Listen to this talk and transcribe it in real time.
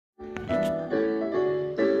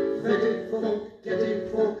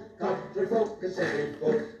city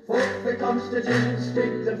folk. Folk for Constantine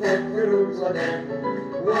Street and folk for Jerusalem.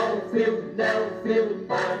 Wallfield, Nellfield,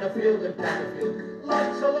 Manorfield and Canterfield.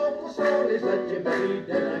 Lots of local stories that you may read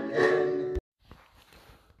in a can.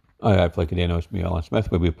 Hi, I've like again, it's me, Alan Smith.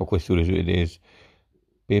 We'll be publishing stories of today's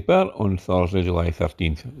paper on Thursday, July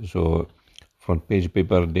 13th. So, front page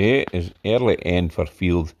paper today is early end for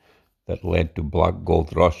field that led to black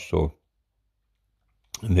gold rush. So,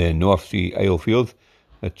 the North Sea Isle field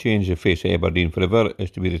that changed the face of Aberdeen forever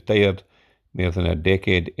is to be retired more than a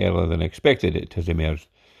decade earlier than expected, it has emerged.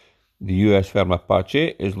 The US firm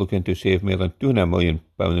Apache is looking to save more than £200 million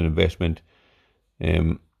in investment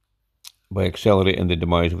by accelerating the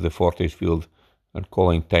demise of the Forties field and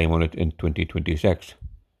calling time on it in 2026.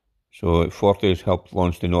 So Forties helped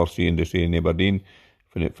launch the North Sea industry in Aberdeen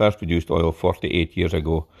when it first produced oil 48 years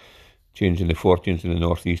ago, changing the fortunes in the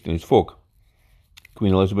North East and its folk.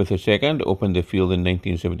 Queen Elizabeth II opened the field in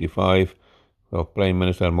 1975, while Prime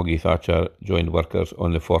Minister Maggie Thatcher joined workers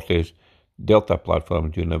on the Forties Delta platform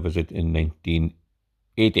during a visit in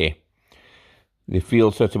 1980. The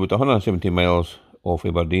field sits about 170 miles off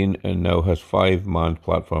Aberdeen and now has 5 manned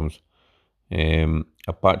platforms.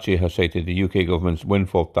 Apache has cited the UK government's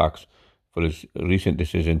windfall tax for its recent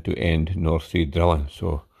decision to end North Sea drilling.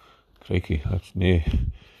 So, crikey, that's no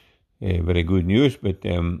very good news, but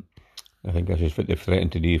I think this is what they've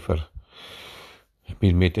threatened to do for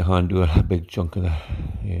being made to hand over a big chunk of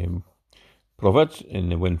the profits in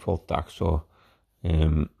the windfall tax. So,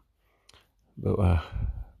 bit of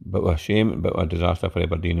a shame, bit of a disaster for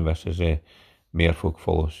Aberdeen if this is Marefolk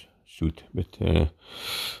follows suit. But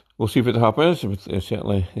we'll see if it happens. It's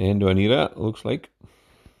certainly the end of an era, it looks like.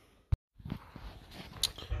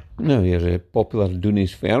 Now, here's a popular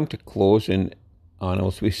Dooney's firm to close in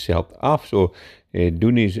animals we sold off. So,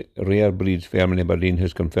 Dooney's Rare Breeds firm in Aberdeen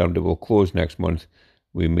has confirmed it will close next month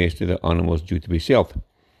with most of the animals due to be sold.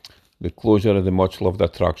 The closure of the much-loved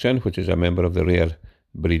attraction, which is a member of the Rare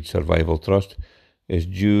Breed Survival Trust, is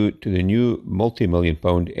due to the new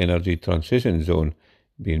multi-million-pound energy transition zone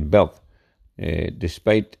being built.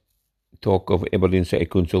 Despite talk of Aberdeen City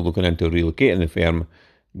Council looking into relocating the firm,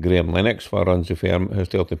 Graham Lennox, who runs the firm, has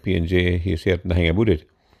told the P&J he has heard nothing about it.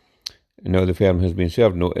 Now the firm has been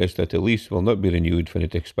served notice that the lease will not be renewed when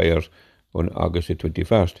it expires on August the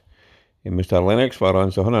 21st. Mr. Lennox, who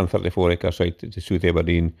runs a 134-acre site at the South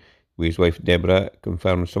Aberdeen with his wife Deborah,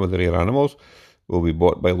 confirmed some of the rare animals will be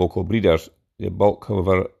bought by local breeders. The bulk,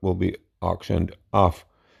 however, will be auctioned off.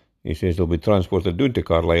 He says they'll be transported down to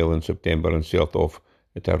Carlisle in September and sold off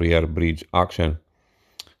at a rare breeds auction.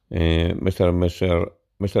 Mr. and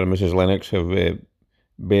Mrs. Lennox have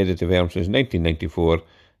bedded the firm since 1994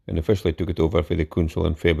 and officially took it over for the council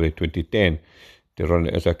in February 2010 to run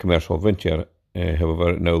it as a commercial venture. However,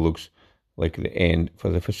 it now looks like the end for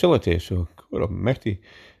the facility. So, what a mighty.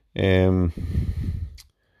 I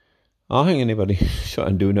think anybody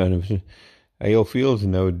shutting down on Isle Fields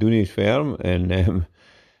and now Dooney's firm, and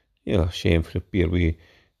shame for the peer wee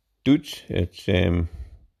toots. It's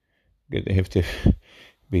good to have to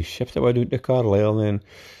be shipped away down to Carlisle, and then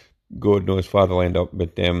God knows far they'll end up.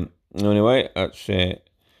 But anyway, that's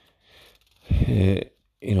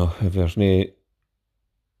if there's no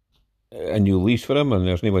a new lease for him and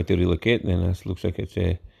there's no way to relocate, then this looks like it's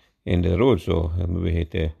the end of the road. So maybe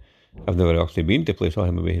had to. I've never actually been to a place. I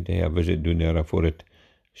maybe had to have a visit down there before it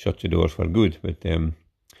shuts the doors for good. But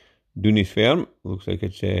Dooney's firm looks like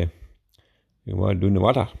it's down the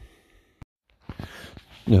water.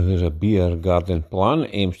 Now, there's a beer garden plan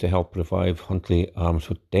aims to help revive Huntly Arms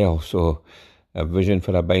Hotel. So, a vision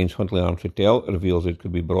for a Bynes Huntly Arms Hotel reveals it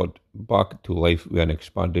could be brought back to life with an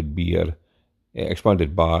expanded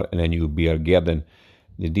bar and a new beer garden.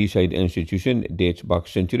 The D-side institution dates back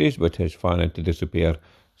centuries, but has fallen to disappear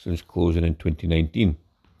since closing in 2019.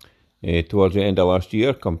 Towards the end of last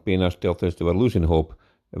year, campaigners told us they were losing hope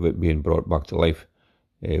of it being brought back to life.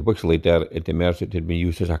 Weeks later, it emerged it had been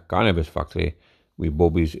used as a cannabis factory, with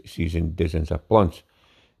Bobby's seizing dozens of plants.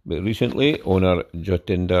 But recently, owner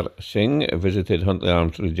Jatinder Singh visited Huntly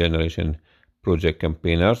Arms Regeneration Project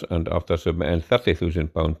campaigners, and after submitting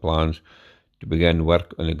 £30,000 plans to begin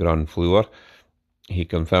work on the ground floor, he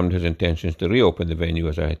confirmed his intentions to reopen the venue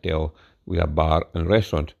as a hotel with a bar and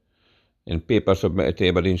restaurant. In paper submitted to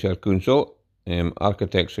Aberdeenshire Council,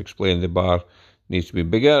 architects explained the bar needs to be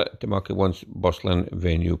bigger to make a once bustling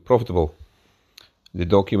venue profitable. The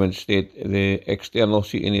documents state the external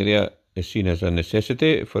seating area is seen as a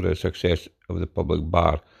necessity for the success of the public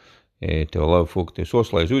bar, to allow folk to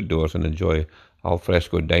socialise outdoors and enjoy al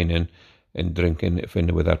fresco dining and drinking when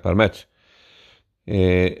the weather permits.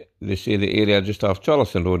 they say the area just off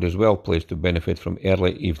Charleston Road is well placed to benefit from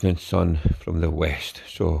early evening sun from the west.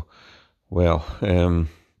 So, well,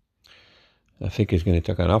 I think it's going to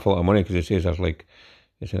take an awful lot of money because it says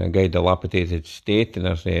it's in a very dilapidated state and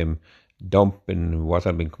there's dump and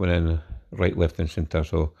water been coming in right, left and centre.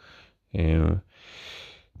 So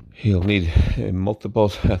he'll need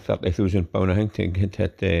multiples of £30,000, I think, to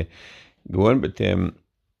get that going. But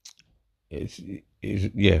it's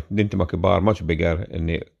need to make a bar much bigger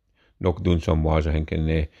and knock down some walls, I think, and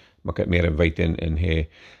make it more inviting and a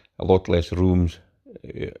lot less rooms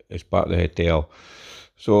as part of the hotel.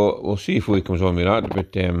 So we'll see if he comes on with that,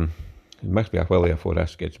 but it must be a while before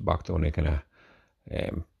this gets back to a kind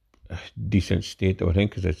of decent state, I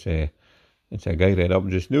think, because it's a guy right up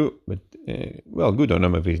just now. But well, good on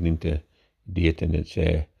him if he's into date, and it's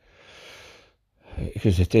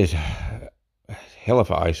because it is a hell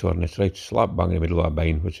of an eyesore, and it's right slap bang in the middle of a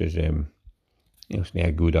bind, which is it's not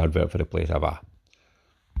a good advert for the place ever.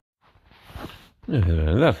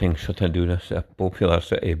 Another thing shut down is a popular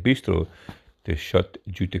city bistro to shut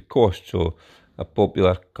due to cost. So a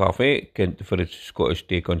popular cafe, kent for its Scottish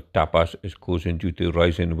take on tapas, is closing due to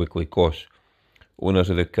rising weekly costs. Owners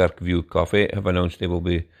of the Kirkview Cafe have announced they will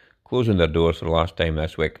be closing their doors for the last time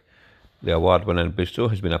this week. The award-winning bistro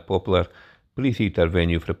has been a popular pre-theatre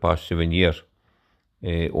venue for the past 7 years.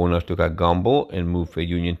 Owners took a gamble and moved from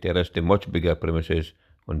Union Terrace to much bigger premises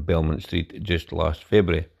on Belmont Street just last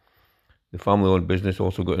February. The family-owned business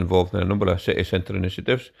also got involved in a number of city centre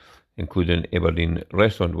initiatives, including Aberdeen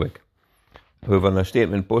Restaurant Week. However, in a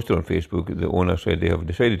statement posted on Facebook, the owner said they have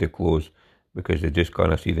decided to close because they just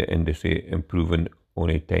can't see the industry improving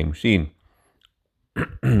anytime soon.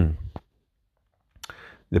 The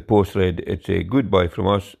post read, "It's a goodbye from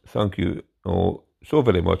us. Thank you all so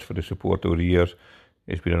very much for the support over the years.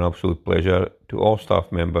 It's been an absolute pleasure. To all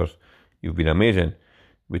staff members, you've been amazing.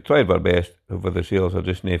 We tried our best, however the sales are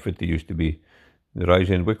just not what they used to be. The rise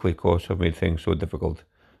in weekly costs have made things so difficult.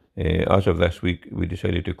 As of this week, we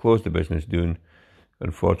decided to close the business down.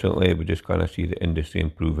 Unfortunately, we just can't see the industry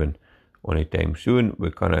improving anytime soon.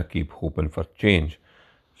 We can't keep hoping for change."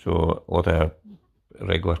 So a lot of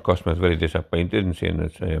regular customers very disappointed and saying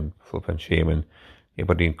it's flipping shame, and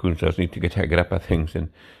Aberdeen councillors need to get a grip of things and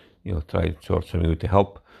try to sort something out to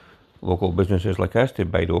help local businesses like us to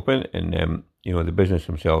bide open. And the business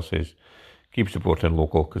themselves says keep supporting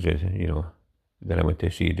local, because they don't want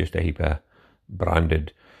to see just a heap of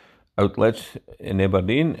branded outlets in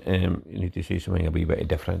Aberdeen. You need to see something a wee bit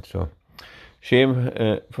different. So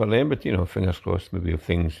shame for them, but fingers crossed, maybe if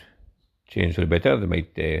things change for the better, they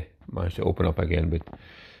might manage to open up again. But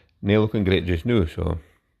not looking great just now, so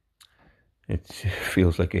it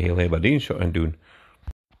feels like a whole Aberdeen shutting down.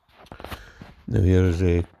 Now here's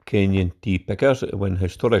Kenyan tea pickers win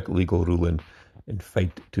historic legal ruling in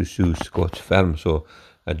fight to sue Scots firm. So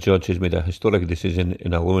a judge has made a historic decision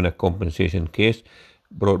in allowing a compensation case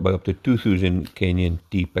brought by up to 2,000 Kenyan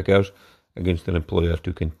tea pickers against an employer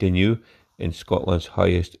to continue in Scotland's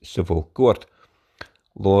highest civil court.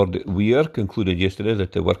 Lord Weir concluded yesterday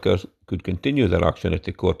that the workers could continue their action at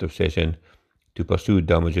the Court of Session to pursue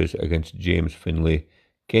damages against James Finlay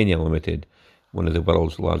Kenya Limited, one of the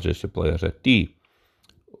world's largest suppliers of tea.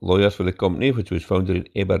 Lawyers for the company, which was founded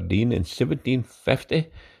in Aberdeen in 1750,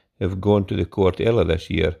 have gone to the court earlier this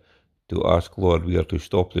year to ask Lord Weir to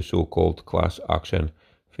stop the so-called class action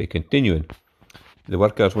from continuing. The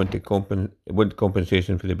workers want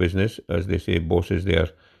compensation for the business, as they say bosses there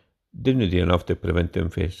didn't do enough to prevent them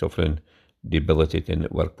from suffering debilitating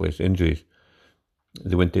workplace injuries.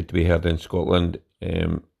 They wanted to be heard in Scotland,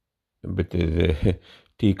 but the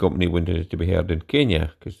tea company wanted it to be heard in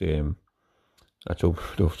Kenya, because that's to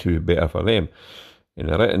be better for them. In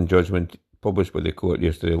a written judgment published by the court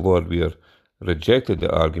yesterday, Lord Weir rejected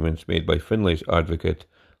the arguments made by Finlay's advocate,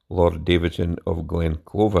 Lord Davidson of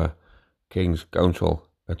Glenclover, King's Counsel,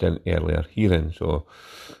 at an earlier hearing. So,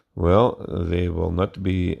 well, they will not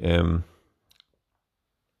be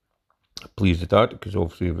pleased at that, because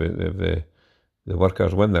obviously if the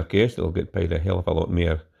workers win their case, they'll get paid a hell of a lot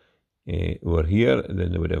more over here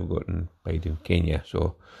than they would have gotten paid in Kenya.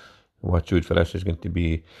 So watch out for this. Is going to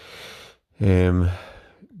be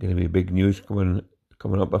big news coming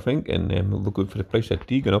up, I think, and look out for the price of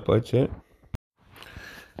tea going up, I'd say.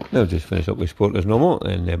 Now just finish up with sport as normal,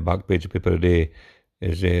 and the back page of paper today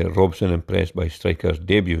is Robson impressed by striker's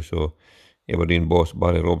debut. So Aberdeen boss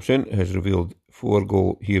Barry Robson has revealed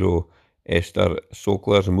 4-goal hero Esther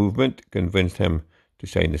Sokler's movement convinced him to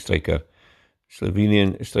sign the striker.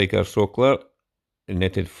 Slovenian striker Sokler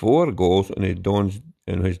netted 4 goals in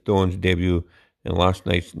his Dons debut in last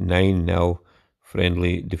night's 9-0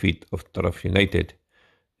 friendly defeat of Turf United.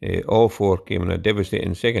 All four came in a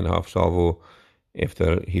devastating second half salvo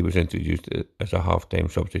after he was introduced as a half-time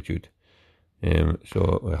substitute.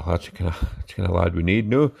 So that's the kind of lad we need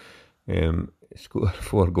now. Scored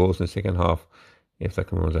 4 goals in the second half after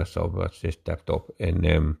coming on as a sub. That's just tipped up. And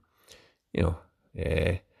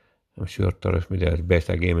I'm sure Turris made as best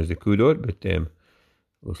a game as they could out, but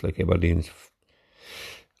looks like Aberdeen's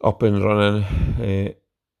up and running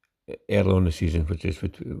early on the season, which is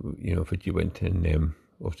what you went, and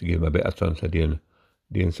have to give them a better chance of doing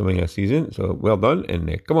something this season. So well done,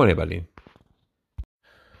 and come on, Aberdeen.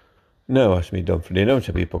 Now that's me done for the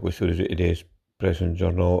announcement. We publish today's Press and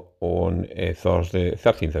Journal on Thursday,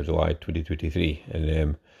 13th of July 2023,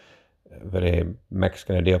 and very mixed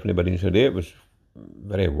kind of day up in Aberdeen today. It was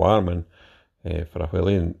very warm and for a while,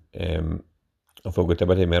 and I thought we got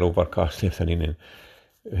a bit more overcast afternoon,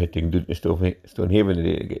 and heading down to Stonehaven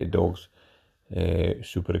today to get the dogs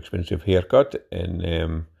super expensive haircut, and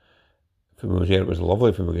when we was there it was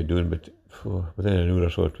lovely when we were doing, but within an hour or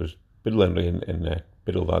so it was piddling rain, and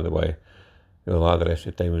piddled all the way, the rest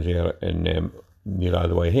of the time was there, and near all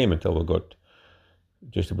the way home until we got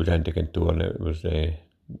just about Antican and it was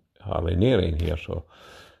hardly near rain here, so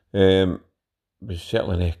but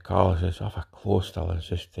settling the cars, it's off a close still, it's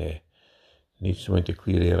just needs something to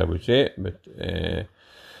clear air, I would say, but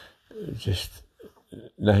just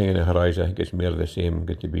nothing in the horizon. I think it's more of the same,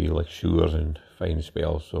 going to be like showers and fine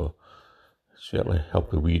spells, so certainly help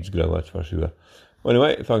the weeds grow, that's for sure.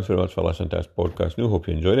 Anyway, thanks very much for listening to this podcast. Now, hope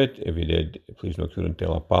you enjoyed it. If you did, please make sure and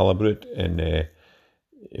tell a pal about it, and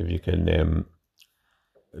if you can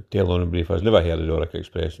tell on brief, I've never heard of Doric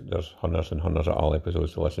Express. There's hundreds and hundreds of all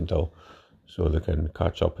episodes to listen to, so they can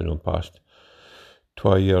catch up past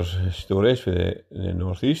 12 years stories for the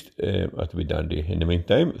North East. That'll be dandy. In the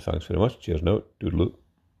meantime, thanks very much. Cheers now. Doodaloo.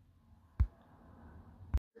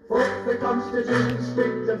 Fuck the Constitution,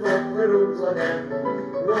 speak the fuck the rules again.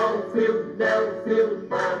 Wallfield, Nellfield,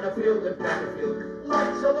 Manorfield and Pannerfield.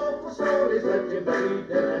 Lots of local stories that you made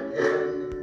in a